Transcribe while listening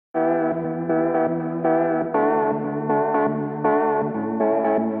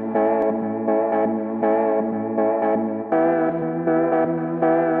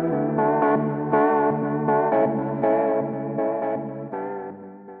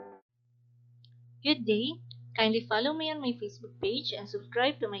Good day! Kindly follow me on my Facebook page and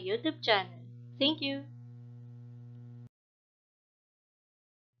subscribe to my YouTube channel. Thank you!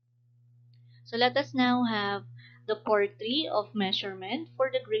 So let us now have the Part 3 of measurement for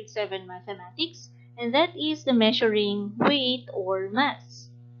the Grade 7 Mathematics, and that is the measuring weight or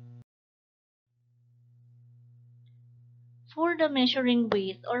mass. For the measuring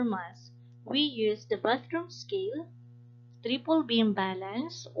weight or mass, we use the bathroom scale, triple beam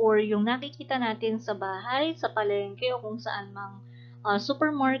balance, or yung nakikita natin sa bahay, sa palengke, o kung saan mang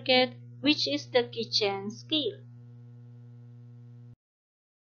supermarket, which is the kitchen scale.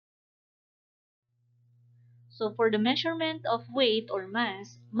 So for the measurement of weight or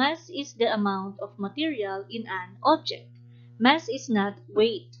mass, mass is the amount of material in an object. Mass is not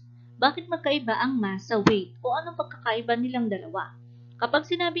weight. Bakit magkaiba ang mass sa weight? O anong pagkakaiba nilang dalawa? Kapag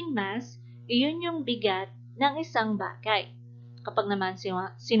sinabing mass, iyon yung bigat ng isang bagay. Kapag naman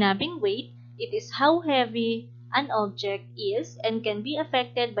sinabing weight, it is how heavy an object is and can be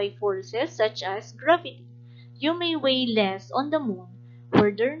affected by forces such as gravity. You may weigh less on the moon where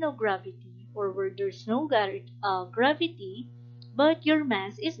there's no gravity or where there's no gravity, but your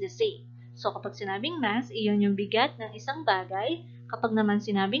mass is the same. So, kapag sinabing mass, iyon yung bigat ng isang bagay. Kapag naman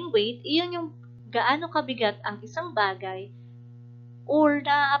sinabing weight, iyon yung gaano kabigat ang isang bagay or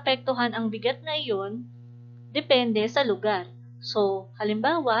naaapektuhan ang bigat na iyon depende sa lugar. So,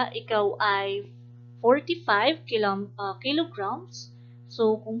 halimbawa, ikaw ay 45 kilograms.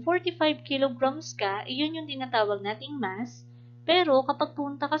 So, kung 45 kilograms ka, iyon yung tinatawag nating mass. Pero kapag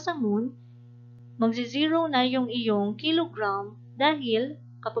punta ka sa moon, magzi-zero na yung iyong kilogram dahil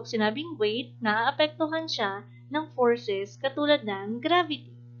kapag sinabing weight, naaapektuhan siya ng forces katulad ng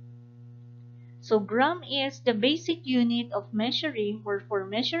gravity. So, gram is the basic unit of measuring or for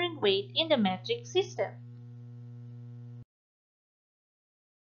measuring weight in the metric system.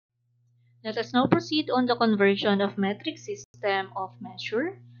 Let us now proceed on the conversion of metric system of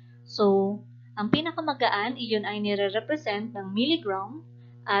measure. So, ang pinakamagaan, iyon ay nire-represent ng milligram,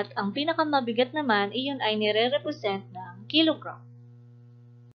 at ang pinakamabigat naman, iyon ay nire-represent ng kilogram.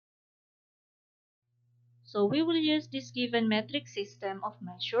 So, we will use this given metric system of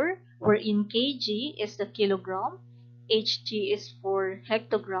measure, wherein kg is the kilogram, hg is for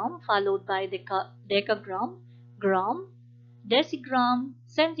hectogram, followed by decagram, gram, decigram,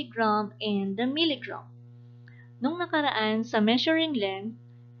 centigram, and the milligram. Nung nakaraan sa measuring length,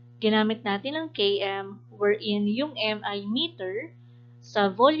 ginamit natin ang km, wherein yung m ay meter,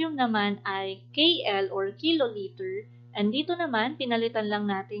 sa volume naman ay kl or kiloliter, and dito naman pinalitan lang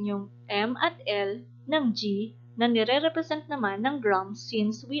natin yung m at l ng g na nire-represent naman ng grams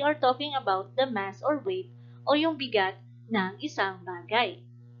since we are talking about the mass or weight o yung bigat ng isang bagay.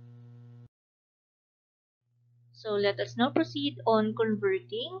 So let us now proceed on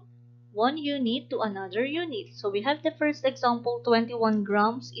converting one unit to another unit. So we have the first example, 21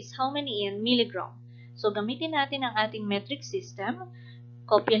 grams is how many in milligram? So gamitin natin ang ating metric system.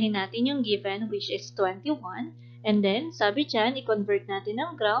 Kopyahin natin yung given which is 21. And then sabi dyan, i-convert natin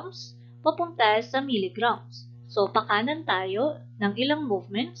ng grams papunta sa milligrams. So pakanan tayo ng ilang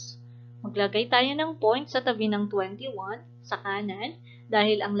movements. Maglagay tayo ng point sa tabi ng 21 sa kanan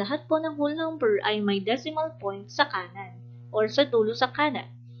dahil ang lahat po ng whole number ay may decimal point sa kanan or sa dulo sa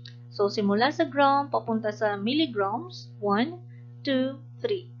kanan. So, simula sa gram, papunta sa milligrams, 1, 2,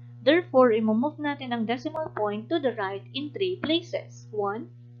 3. Therefore, imomove natin ang decimal point to the right in 3 places.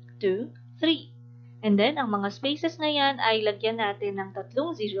 1, 2, 3. And then, ang mga spaces na yan ay lagyan natin ng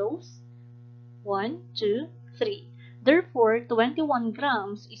tatlong zeros. 1, 2, 3. Therefore, 21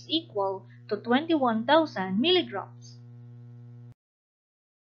 grams is equal to 21,000 milligrams.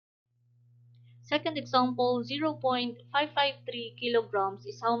 Second example, 0.553 kilograms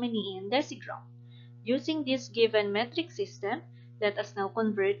is how many in decigram? Using this given metric system, let us now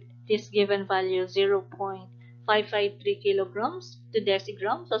convert this given value 0.553 kilograms to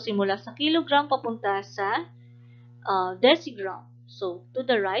decigram. So, simula sa kilogram papunta sa decigram. So, to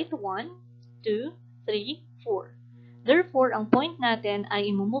the right, 1, 2, 3, 4. Therefore, ang point natin ay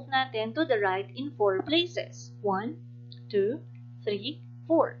imumove natin to the right in 4 places. 1, 2, 3,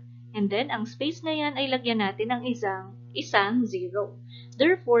 4. And then, ang space na yan ay lagyan natin ng isang zero.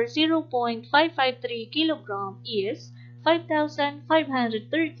 Therefore, 0.553 kilogram is 5,530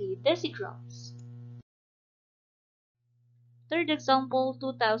 decigrams. Third example,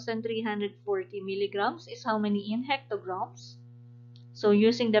 2,340 milligrams is how many in hectograms? So,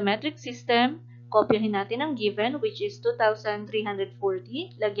 using the metric system, kopyahin natin ang given which is 2,340,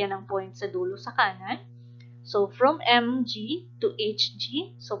 lagyan ng point sa dulo sa kanan. So, from mg to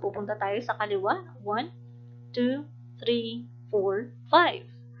hg, so pupunta tayo sa kaliwa, 1, 2, 3, 4,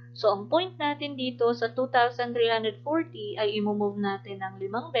 5. So, ang point natin dito sa 2,340 ay i-move natin ng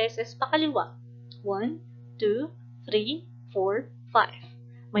 5 beses pakaliwa. 1, 2, 3, 4,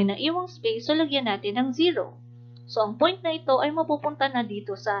 5. May naiwang space, so lagyan natin ng 0. So, ang point na ito ay mapupunta na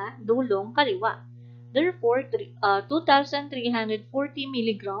dito sa dulong kaliwa. Therefore, 2,340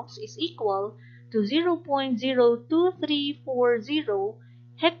 milligrams is equal to 0.02340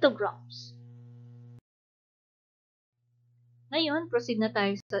 hectograms. Ngayon, proceed na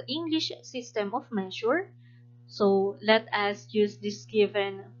tayo sa English system of measure. So, let us use these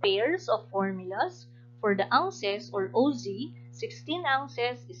given pairs of formulas. For the ounces or OZ, 16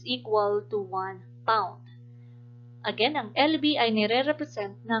 ounces is equal to 1 pound. Again, ang LB ay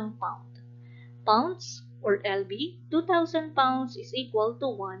nire-represent ng pound. Pounds or LB, 2,000 pounds is equal to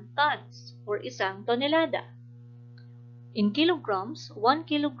 1 tons or isang tonelada. In kilograms, 1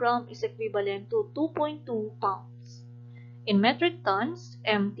 kilogram is equivalent to 2.2 pounds. In metric tons,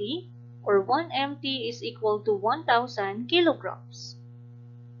 MT or 1 MT is equal to 1,000 kilograms.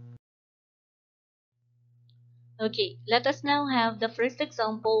 Okay, let us now have the first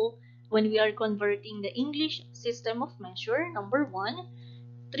example when we are converting the English system of measure. Number 1,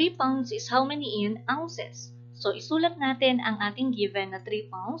 3 pounds is how many in ounces? So, isulat natin ang ating given na 3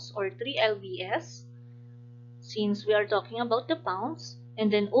 pounds or 3 lbs since we are talking about the pounds,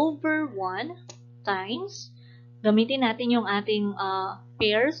 and then over 1 times, gamitin natin yung ating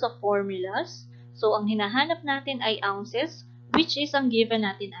pairs of formulas. So, ang hinahanap natin ay ounces, which is ang given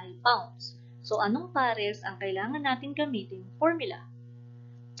natin ay pounds. So, anong pares ang kailangan natin gamitin formula?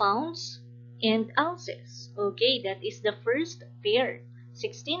 Pounds and ounces. Okay, that is the first pair.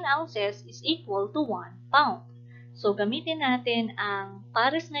 16 ounces is equal to 1 pound. So, gamitin natin ang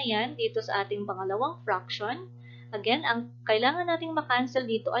pares na yan dito sa ating pangalawang fraction. Again, ang kailangan nating makancel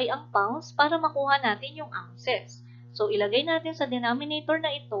dito ay ang pounds para makuha natin yung ounces. So, ilagay natin sa denominator na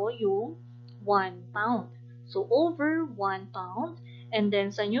ito yung 1 pound. So, over 1 pound. And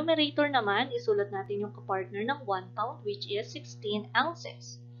then, sa numerator naman, isulat natin yung kapartner ng 1 pound, which is 16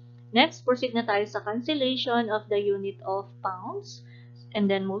 ounces. Next, proceed na tayo sa cancellation of the unit of pounds.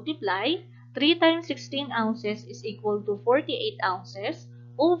 And then, multiply. 3 times 16 ounces is equal to 48 ounces.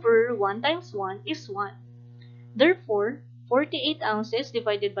 Over 1 times 1 is 1. Therefore, 48 ounces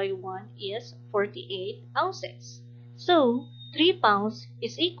divided by 1 is 48 ounces. So, 3 pounds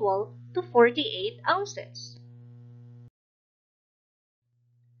is equal to 48 ounces.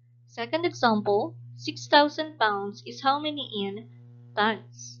 Second example, 6,000 pounds is how many in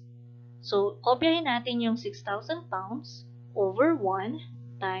tons? So, kopyahin natin yung 6,000 pounds over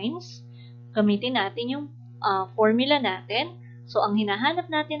 1 times. Gamitin natin yung formula natin. So, ang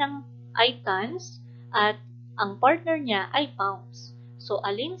hinahanap natin ay tons at ang partner niya ay pounds. So,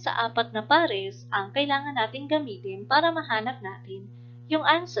 alin sa apat na pares ang kailangan natin gamitin para mahanap natin yung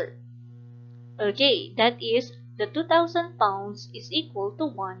answer? Okay, that is the 2,000 pounds is equal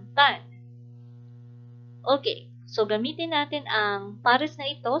to 1 ton. Okay, so gamitin natin ang pares na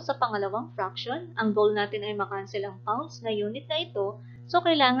ito sa pangalawang fraction. Ang goal natin ay makancel ang pounds na unit na ito. So,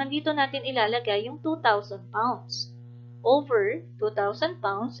 kailangan dito natin ilalagay yung 2,000 pounds over 2,000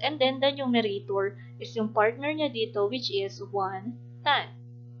 pounds, and then the numerator is yung partner niya dito, which is 1 ton.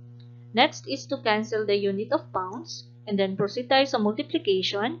 Next is to cancel the unit of pounds, and then proceed tayo sa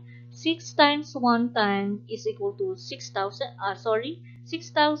multiplication. 6 times 1 ton is equal to 6,000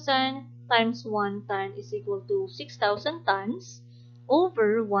 times 1 ton is equal to 6,000 tons.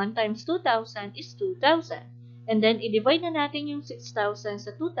 Over 1 times 2,000 is 2,000. And then, i-divide na natin yung 6,000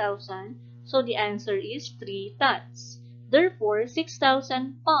 sa 2,000. So, the answer is 3 tons. Therefore,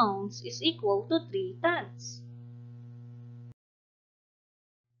 6,000 pounds is equal to 3 tons.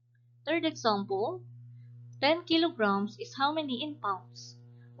 Third example, 10 kilograms is how many in pounds?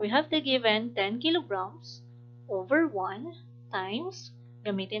 We have the given 10 kilograms over 1 times,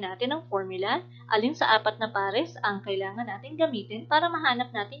 gamitin natin ang formula, alin sa apat na pares ang kailangan natin gamitin para mahanap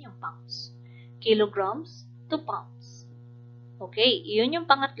natin yung pounds. Kilograms to pounds. Okay, iyon yung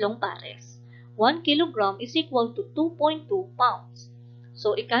pangatlong pares. 1 kilogram is equal to 2.2 pounds.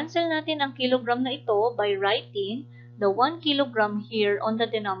 So, i-cancel natin ang kilogram na ito by writing the 1 kilogram here on the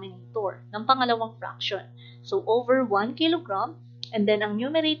denominator ng pangalawang fraction. So, over 1 kilogram, and then ang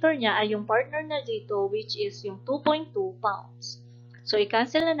numerator niya ay yung partner na dito, which is yung 2.2 pounds. So,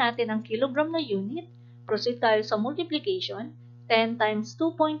 i-cancel na natin ang kilogram na unit. Proceed tayo sa multiplication. 10 times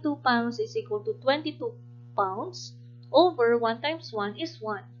 2.2 pounds is equal to 22 pounds. Over 1 times 1 is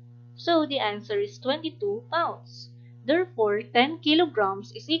 1. So, the answer is 22 pounds. Therefore, 10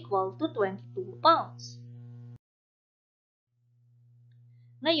 kilograms is equal to 22 pounds.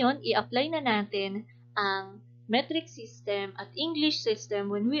 Ngayon, i-apply na natin ang metric system at English system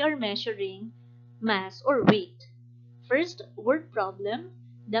when we are measuring mass or weight. First, word problem.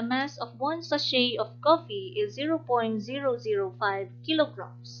 The mass of one sachet of coffee is 0.005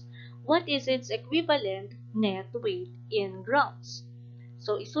 kilograms. What is its equivalent net weight in grams?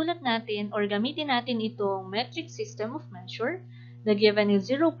 So, isulat natin or gamitin natin itong metric system of measure. The given is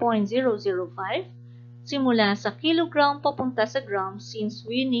 0.005. Simula sa kilogram papunta sa grams since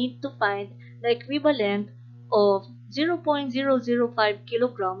we need to find the equivalent of 0.005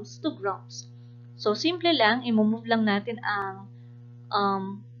 kilograms to grams. So, simple lang, imumove lang natin ang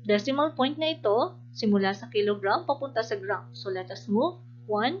decimal point na ito simula sa kilogram papunta sa gram. So, let us move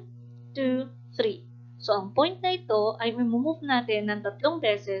 1, 2, 3. So, ang point na ito ay imumove natin ng 3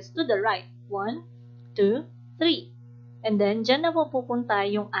 beses to the right. 1, 2, 3. And then, dyan na pupunta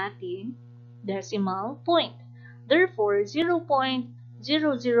yung ating decimal point. Therefore, 0.005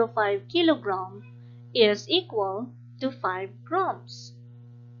 kilogram is equal to 5 grams.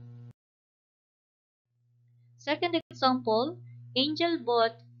 Second example, Angel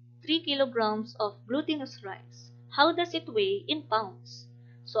bought 3 kilograms of glutinous rice. How does it weigh in pounds?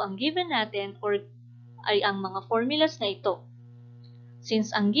 So, ang given natin ay ang mga formulas na ito.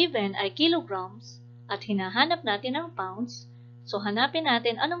 Since ang given ay kilograms at hinahanap natin ang pounds, so hanapin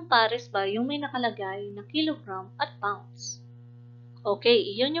natin anong pares ba yung may nakalagay na kilogram at pounds. Okay,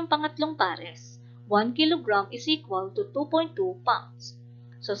 iyon yung pangatlong pares. 1 kilogram is equal to 2.2 pounds.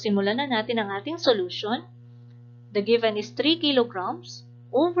 So, simulan na natin ang ating solution. The given is 3 kilograms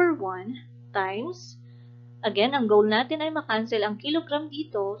over 1 times, again, ang goal natin ay makancel ang kilogram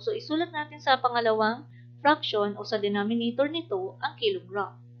dito, so isulat natin sa pangalawang fraction o sa denominator nito ang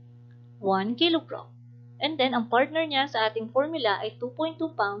kilogram. 1 kilogram. And then, ang partner niya sa ating formula ay 2.2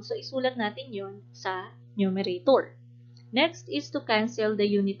 pounds, so isulat natin yon sa numerator. Next is to cancel the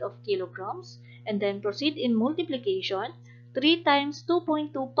unit of kilograms, and then proceed in multiplication. 3 times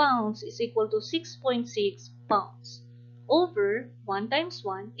 2.2 pounds is equal to 6.6 pounds. Over 1 times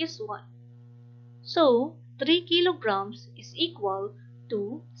 1 is 1. So, 3 kilograms is equal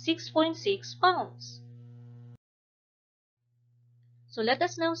to 6.6 pounds. So, let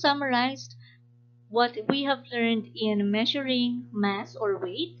us now summarize what we have learned in measuring mass or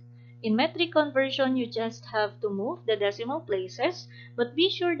weight. In metric conversion, you just have to move the decimal places, but be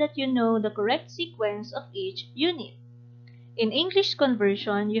sure that you know the correct sequence of each unit. In English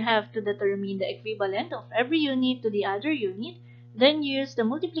conversion, you have to determine the equivalent of every unit to the other unit, then use the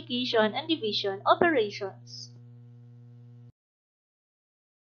multiplication and division operations.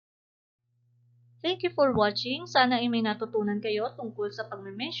 Thank you for watching. Sana ay may natutunan kayo tungkol sa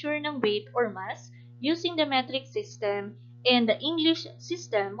pagme-measure ng weight or mass using the metric system and the English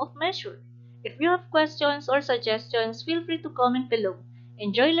system of measure. If you have questions or suggestions, feel free to comment below.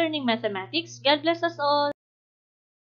 Enjoy learning mathematics. God bless us all!